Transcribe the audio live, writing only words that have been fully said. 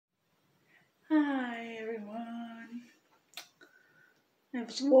Hi everyone. I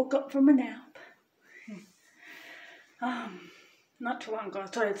just woke up from a nap. Not too long ago,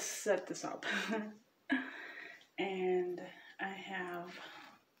 so I set this up. And I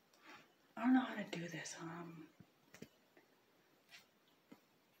don't know how to do this.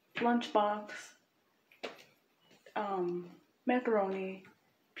 Lunchbox, macaroni,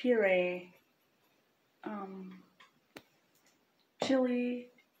 puree, chili,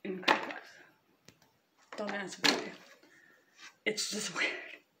 and crackers. Don't answer me. It's just weird.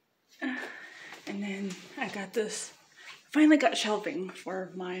 And then I got this, finally got shelving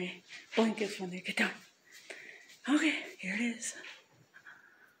for my blankets when they get done. Okay, here it is.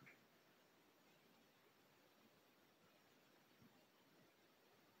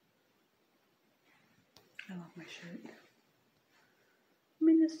 I love my shirt.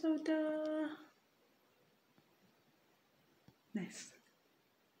 Minnesota. Nice.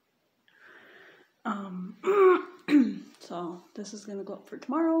 So this is gonna go up for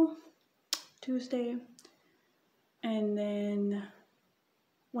tomorrow, Tuesday, and then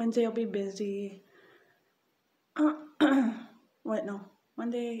Wednesday I'll be busy.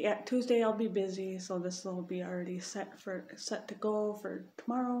 Monday, yeah, Tuesday I'll be busy, so this will be already set to go for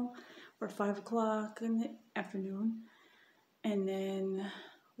tomorrow for 5 o'clock in the afternoon, and then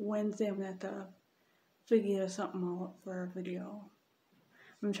Wednesday I'm gonna have to figure something out for a video.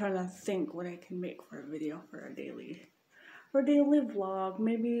 I'm trying to think what I can make for a video for a daily vlog.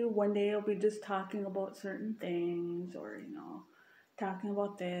 Maybe one day I'll be just talking about certain things, or talking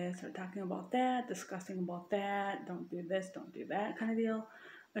about this or talking about that, discussing about that, don't do this, don't do that kind of deal.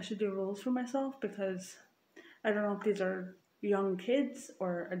 I should do rules for myself because I don't know if these are young kids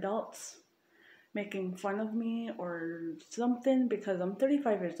or adults making fun of me or something, because I'm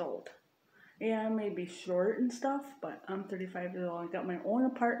 35 years old. Yeah, I may be short and stuff, but I'm 35 years old. I got my own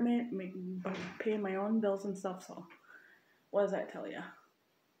apartment, paying my own bills and stuff, so what does that tell you?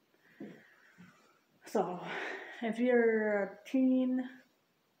 So, if you're a teen,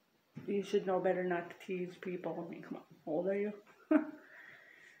 you should know better not to tease people. I mean, come on, how old are you?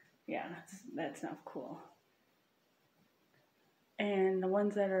 Yeah, that's not cool. And the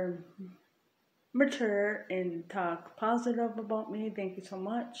ones that are mature and talk positive about me, thank you so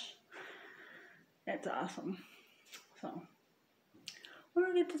much. That's awesome. So, we're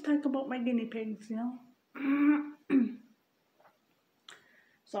gonna get to talk about my guinea pigs,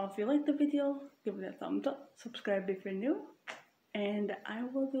 So if you like the video, give it a thumbs up, subscribe if you're new, and I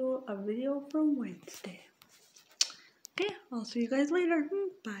will do a video for Wednesday. Okay, I'll see you guys later.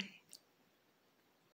 Bye.